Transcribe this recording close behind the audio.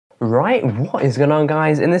Right, what is going on,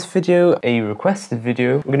 guys? In this video, a requested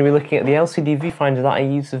video, I'm going to be looking at the LCD viewfinder that I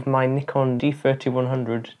use with my Nikon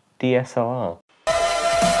D3100 DSLR.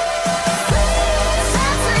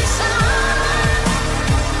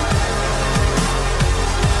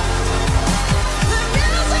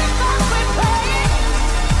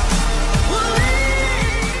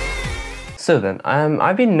 So then,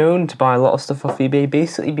 I've been known to buy a lot of stuff off eBay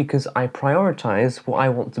basically because I prioritise what I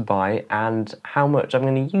want to buy and how much I'm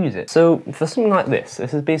going to use it. So for something like this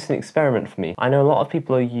is basically an experiment for me. I know a lot of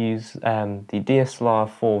people who use the DSLR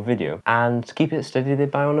for video, and to keep it steady they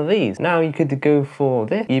buy one of these. Now you could go for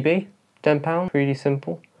this, eBay, £10, pretty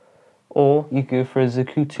simple. Or you go for a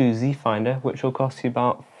Zacuto Z-Finder, which will cost you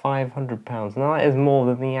about £500. Now that is more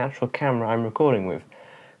than the actual camera I'm recording with.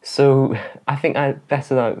 So I think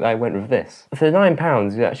better that I went with this. For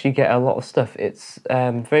 £9 you actually get a lot of stuff. It's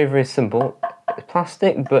very, very simple. It's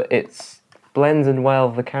plastic, but it blends in well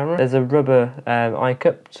with the camera. There's a rubber eye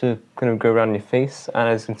cup to kind of go around your face, and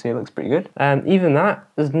as you can see it looks pretty good. Even that,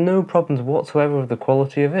 there's no problems whatsoever with the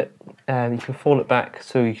quality of it. You can fold it back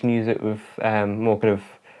so you can use it with more kind of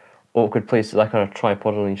awkward places like on a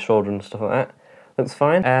tripod on your shoulder and stuff like that. Looks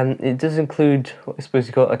fine. It does include what I suppose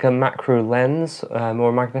you call it, like a macro lens or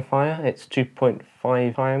a magnifier. It's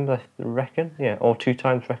 2.5 times, I reckon, yeah, or 2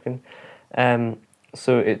 times, reckon.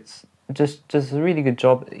 So it's just does a really good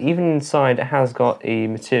job. Even inside, it has got a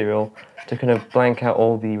material to kind of blank out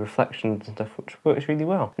all the reflections and stuff, which works really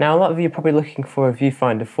well. Now, a lot of you are probably looking for a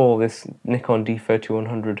viewfinder for this Nikon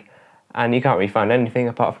D3100. And you can't really find anything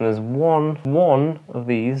apart from there's one of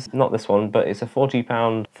these, not this one, but it's a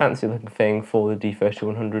 £40 fancy looking thing for the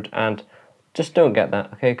D3100, and just don't get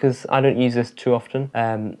that, okay, because I don't use this too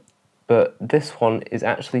often. But this one is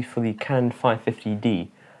actually for the Canon 550D.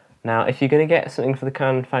 Now, if you're going to get something for the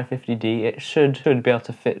Canon 550D, it should be able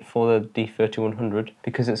to fit for the D3100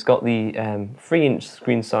 because it's got the 3-inch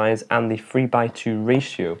screen size and the 3:2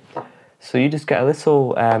 ratio. So you just get a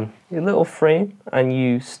little frame and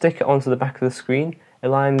you stick it onto the back of the screen. It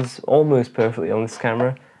lines almost perfectly on this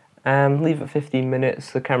camera. Leave it 15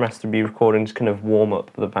 minutes. The camera has to be recording to kind of warm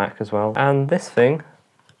up the back as well. And this thing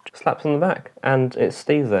just slaps on the back and it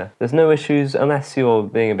stays there. There's no issues unless you're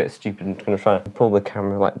being a bit stupid and kind of trying to pull the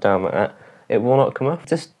camera like down like that. It will not come off. It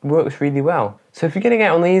just works really well. So if you're going to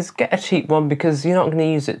get one of these, get a cheap one because you're not going to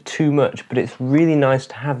use it too much, but it's really nice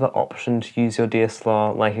to have that option to use your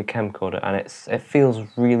DSLR like a camcorder, and it feels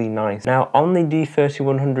really nice. Now on the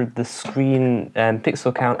D3100, the screen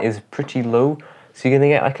pixel count is pretty low, so you're going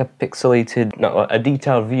to get like a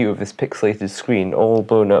detailed view of this pixelated screen, all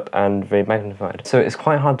blown up and very magnified. So it's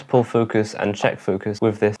quite hard to pull focus and check focus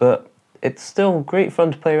with this, but it's still great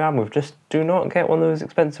fun to play around with. Just do not get one of those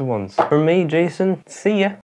expensive ones. From me, Jason, see ya!